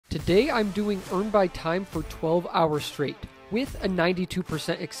Today I'm doing Earn By Time for 12 hours straight, with a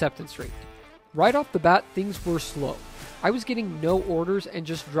 92% acceptance rate. Right off the bat, things were slow. I was getting no orders and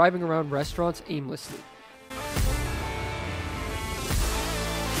just driving around restaurants aimlessly.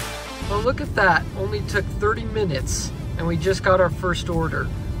 Well, look at that. Only took 30 minutes and we just got our first order.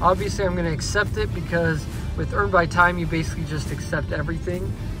 Obviously, I'm going to accept it because with Earn By Time, you basically just accept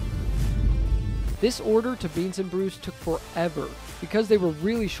everything. This order to Beans and Brews took forever because they were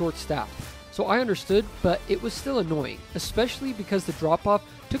really short-staffed. So I understood, but it was still annoying, especially because the drop-off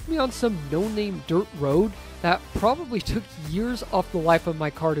took me on some no-name dirt road that probably took years off the life of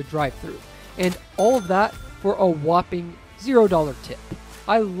my car to drive through. And all of that for a whopping $0 tip.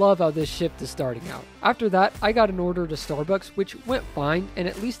 I love how this shift is starting out. After that, I got an order to Starbucks, which went fine, and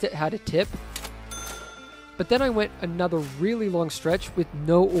at least it had a tip. But then I went another really long stretch with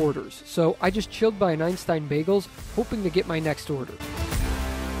no orders, so I just chilled by an Einstein Bagels, hoping to get my next order.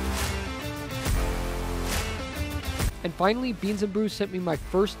 And finally, Beans and Brews sent me my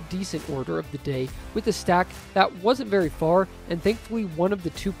first decent order of the day with a stack that wasn't very far, and thankfully one of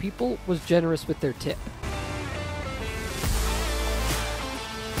the two people was generous with their tip.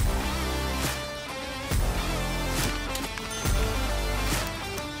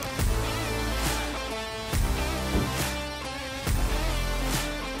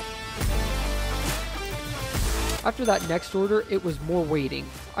 After that next order, it was more waiting.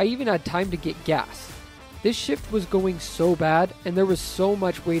 I even had time to get gas. This shift was going so bad, and there was so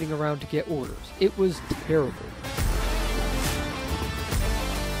much waiting around to get orders. It was terrible.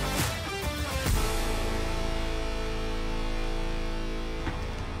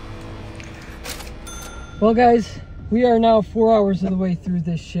 Well guys, we are now 4 hours of the way through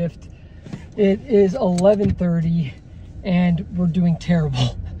this shift. It is 11:30 and we're doing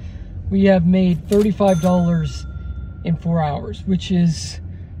terrible. We have made $35 in 4 hours, which is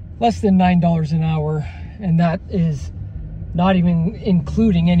less than $9 an hour, and that is not even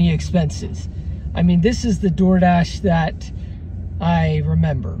including any expenses. I mean, this is the DoorDash that I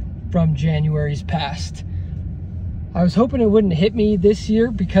remember from January's past. I was hoping it wouldn't hit me this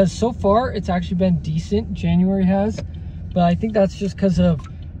year because so far it's actually been decent, January has, but I think that's just because of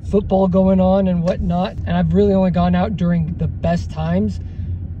football going on and whatnot, and I've really only gone out during the best times.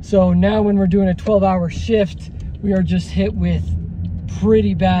 So now when we're doing a 12-hour shift, we are just hit with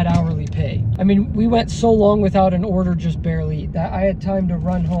pretty bad hourly pay. I mean, we went so long without an order, just barely, that I had time to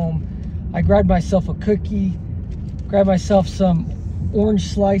run home. I grabbed myself a cookie, grabbed myself some orange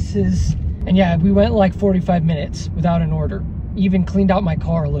slices, and yeah, we went like 45 minutes without an order. Even cleaned out my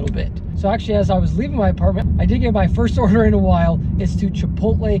car a little bit. So actually, as I was leaving my apartment, I did get my first order in a while. It's to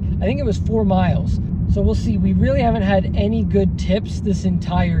Chipotle. I think it was 4 miles. So we'll see. We really haven't had any good tips this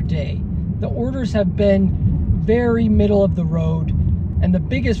entire day. The orders have been very middle of the road, and the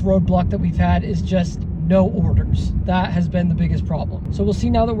biggest roadblock that we've had is just no orders. That has been the biggest problem. So we'll see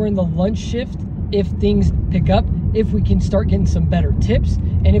now that we're in the lunch shift if things pick up, if we can start getting some better tips,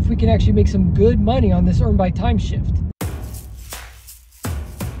 and if we can actually make some good money on this Earn By Time shift.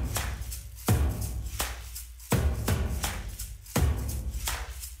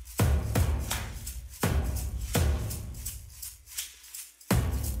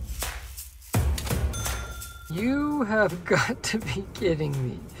 You have got to be kidding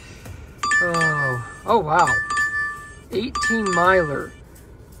me. Oh wow. 18 miler.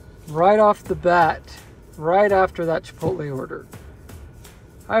 Right off the bat, right after that Chipotle order.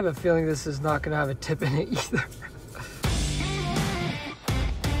 I have a feeling this is not going to have a tip in it either.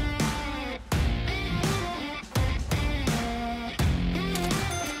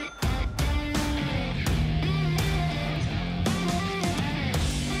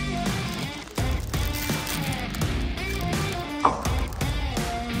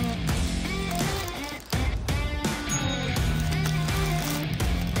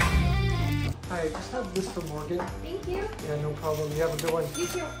 Hi, just have this for Morgan. Thank you. Yeah, no problem. You have a good one. You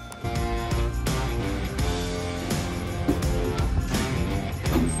too.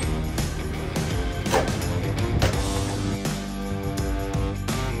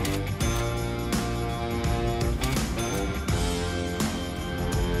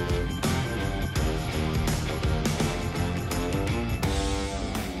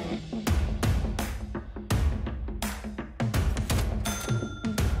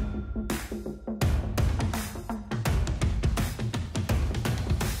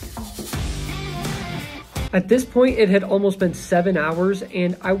 At this point, it had almost been 7 hours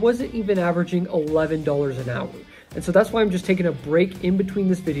and I wasn't even averaging $11 an hour. And so that's why I'm just taking a break in between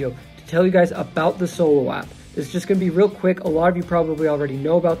this video to tell you guys about the Solo app. It's just gonna be real quick. A lot of you probably already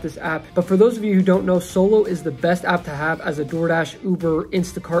know about this app, but for those of you who don't know, Solo is the best app to have as a DoorDash, Uber,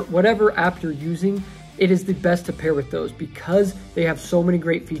 Instacart, whatever app you're using. It is the best to pair with those because they have so many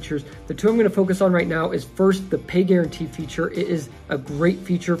great features. The two I'm gonna focus on right now is first, the pay guarantee feature. It is a great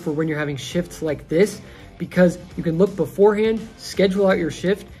feature for when you're having shifts like this because you can look beforehand, schedule out your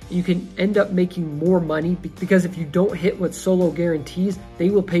shift, and you can end up making more money because if you don't hit what Solo guarantees, they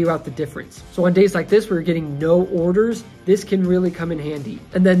will pay you out the difference. So on days like this where you're getting no orders, this can really come in handy.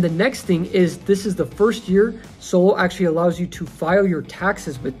 And then the next thing is, this is the first year Solo actually allows you to file your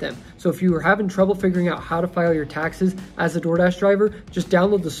taxes with them. So if you are having trouble figuring out how to file your taxes as a DoorDash driver, just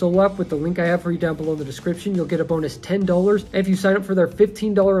download the Solo app with the link I have for you down below in the description. You'll get a bonus $10. And if you sign up for their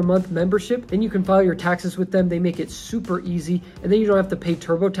 $15 a month membership, then you can file your taxes with them. They make it super easy. And then you don't have to pay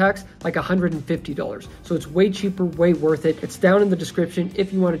TurboTax like $150. So it's way cheaper, way worth it. It's down in the description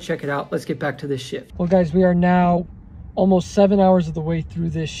if you want to check it out. Let's get back to this shift. Well, guys, we are now almost 7 hours of the way through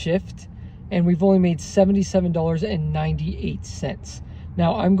this shift, and we've only made $77.98.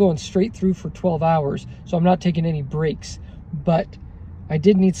 Now, I'm going straight through for 12 hours, so I'm not taking any breaks, but I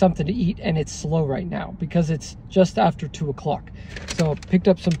did need something to eat, and it's slow right now because it's just after 2 o'clock. So I picked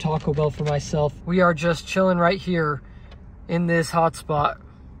up some Taco Bell for myself. We are just chilling right here in this hotspot,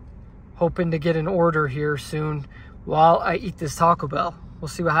 hoping to get an order here soon while I eat this Taco Bell. We'll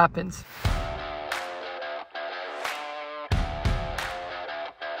see what happens.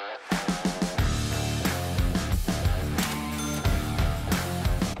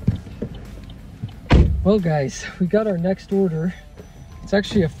 Well, guys, we got our next order. It's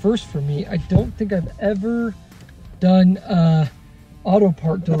actually a first for me. I don't think I've ever done auto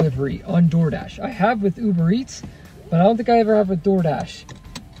part delivery on DoorDash. I have with Uber Eats, but I don't think I ever have with DoorDash.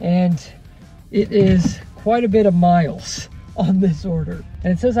 And it is quite a bit of miles on this order.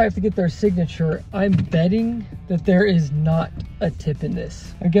 And it says I have to get their signature. I'm betting that there is not a tip in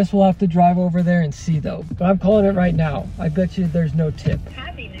this. I guess we'll have to drive over there and see though. But I'm calling it right now. I bet you there's no tip.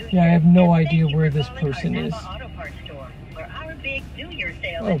 Yeah, I have no idea where this person is.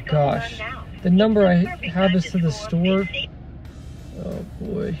 Oh gosh. The number I have is to the store. Oh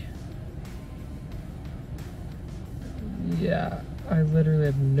boy. Yeah, I literally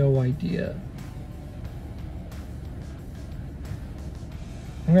have no idea.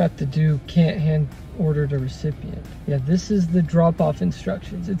 I'm gonna have to do can't hand order to recipient. Yeah, this is the drop-off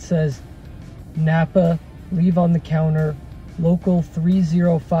instructions. It says Napa, leave on the counter, local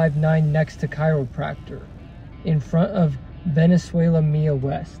 3059 next to chiropractor, in front of Venezuela Mia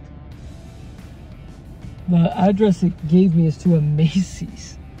West. The address it gave me is to a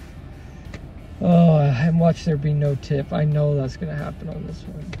Macy's. Oh, and watch there be no tip. I know that's gonna happen on this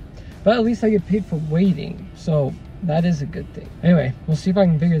one. But at least I get paid for waiting, so that is a good thing. Anyway, we'll see if I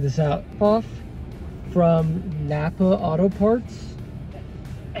can figure this out. Off from Napa Auto Parts.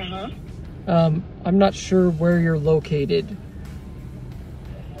 I'm not sure where you're located.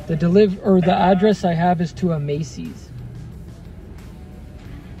 The address I have is to a Macy's.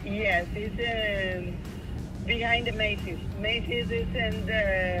 Yes, it's behind the Macy's. Macy's is in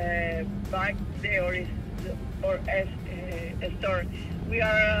the back there, or a store. We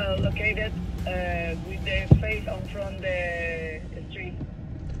are located with the face on from the street.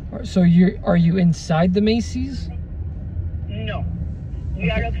 So are you inside the Macy's? No, we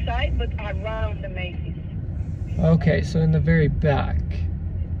are outside, but around the Macy's. Okay, so in the very back.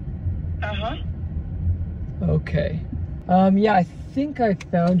 Okay. Yeah, I think I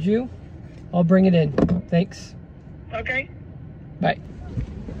found you. I'll bring it in. Thanks. Okay. Bye.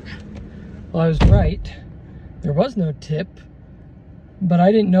 Well, I was right. There was no tip, but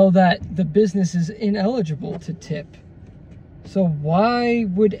I didn't know that the business is ineligible to tip. So why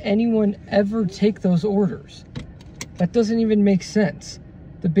would anyone ever take those orders? That doesn't even make sense.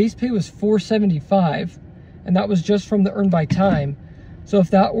 The base pay was $4.75, and that was just from the Earn By Time. So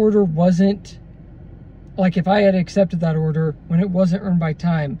if that order wasn't, like if I had accepted that order when it wasn't Earn By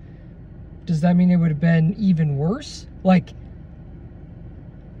Time, does that mean it would have been even worse? Like,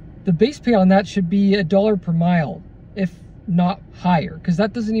 the base pay on that should be $1 per mile, if not higher, because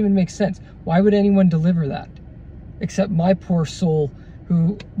that doesn't even make sense. Why would anyone deliver that? Except my poor soul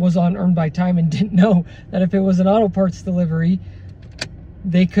who was on Earn By Time and didn't know that if it was an auto parts delivery,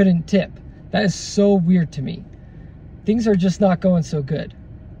 they couldn't tip. That is so weird to me. Things are just not going so good.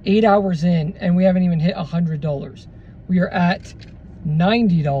 8 hours in and we haven't even hit $100. We are at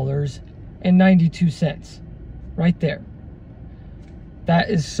 $90.92 right there.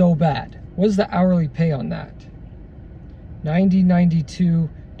 That is so bad. What is the hourly pay on that? $90.92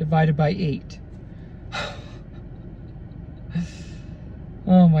 divided by 8.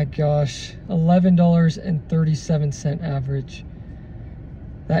 Oh my gosh, $11.37 average.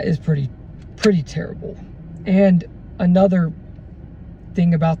 That is pretty terrible. And another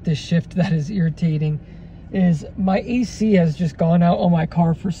thing about this shift that is irritating is my AC has just gone out on my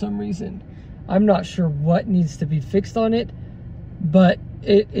car for some reason. I'm not sure what needs to be fixed on it, but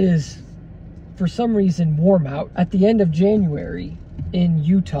it is for some reason warm out. At the end of January in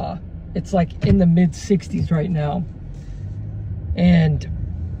Utah, it's like in the mid 60s right now. And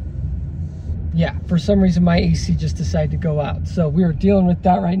yeah, for some reason my AC just decided to go out. So we are dealing with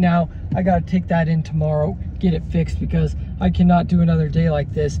that right now. I got to take that in tomorrow, get it fixed, because I cannot do another day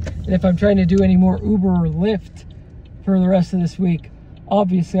like this. And if I'm trying to do any more Uber or Lyft for the rest of this week,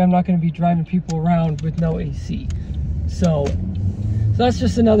 obviously I'm not going to be driving people around with no AC. So that's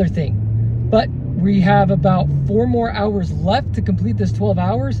just another thing. But we have about 4 more hours left to complete this 12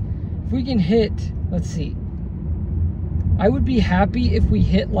 hours. If we can hit, let's see, I would be happy if we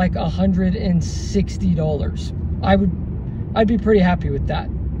hit like $160. I'd be pretty happy with that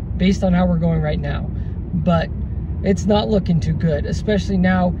based on how we're going right now. But it's not looking too good, especially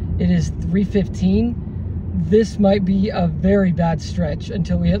now it is 3:15. This might be a very bad stretch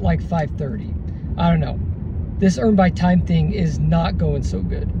until we hit like 5:30. I don't know. This earn by time thing is not going so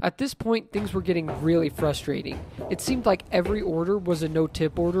good. At this point, things were getting really frustrating. It seemed like every order was a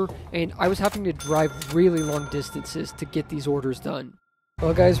no-tip order, and I was having to drive really long distances to get these orders done.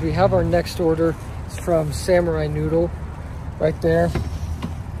 Well guys, we have our next order. It's from Samurai Noodle, right there.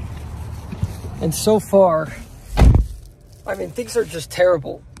 And so far, I mean, things are just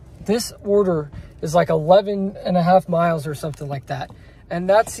terrible. This order is like 11.5 miles or something like that. And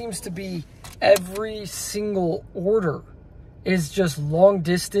that seems to be every single order is just long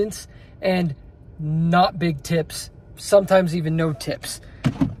distance and not big tips, sometimes even no tips.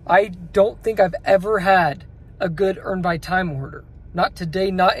 I don't think I've ever had a good earn by time order. Not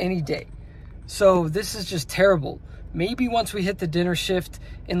today, not any day. So this is just terrible. Maybe once we hit the dinner shift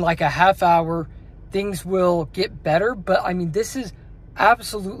in like a half hour, things will get better. But I mean, this is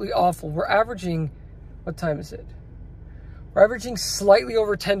absolutely awful. We're averaging, what time is it? We're averaging slightly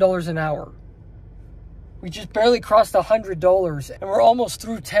over $10 an hour. We just barely crossed $100 and we're almost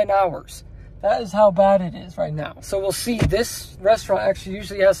through 10 hours. That is how bad it is right now. So we'll see. This restaurant actually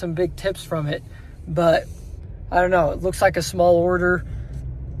usually has some big tips from it, but I don't know. It looks like a small order.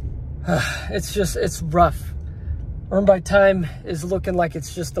 It's rough. Earn by time is looking like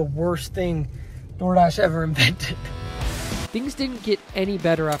it's just the worst thing DoorDash ever invented. Things didn't get any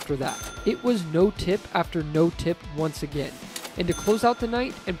better after that. It was no tip after no tip once again. And to close out the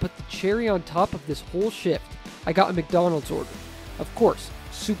night and put the cherry on top of this whole shift, I got a McDonald's order. Of course,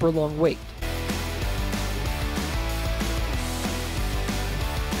 super long wait.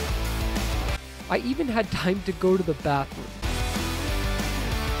 I even had time to go to the bathroom.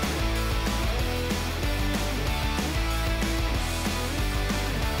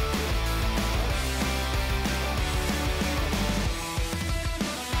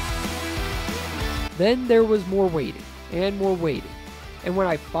 Then there was more waiting and more waiting. And when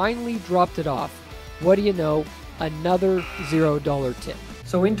I finally dropped it off, what do you know? Another $0 tip.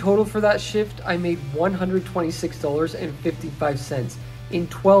 So in total for that shift, I made $126.55 in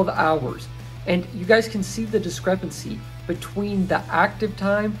 12 hours. And you guys can see the discrepancy between the active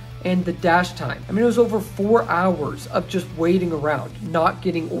time and the dash time. I mean, it was over 4 hours of just waiting around, not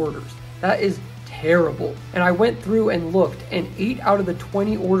getting orders. That is terrible. And I went through and looked, and 8 out of the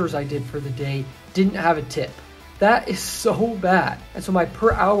 20 orders I did for the day didn't have a tip. That is so bad. And so my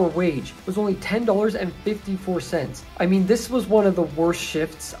per hour wage was only $10.54. I mean, this was one of the worst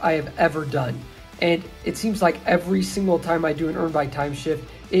shifts I have ever done. And it seems like every single time I do an earn by time shift,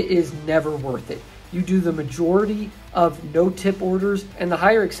 it is never worth it. You do the majority of no tip orders, and the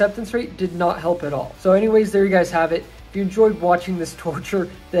higher acceptance rate did not help at all. So anyways, there you guys have it. If you enjoyed watching this torture,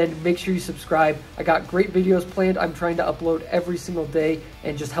 then make sure you subscribe. I got great videos planned. I'm trying to upload every single day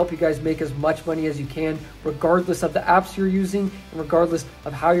and just help you guys make as much money as you can, regardless of the apps you're using and regardless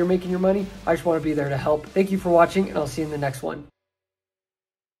of how you're making your money. I just want to be there to help. Thank you for watching, and I'll see you in the next one.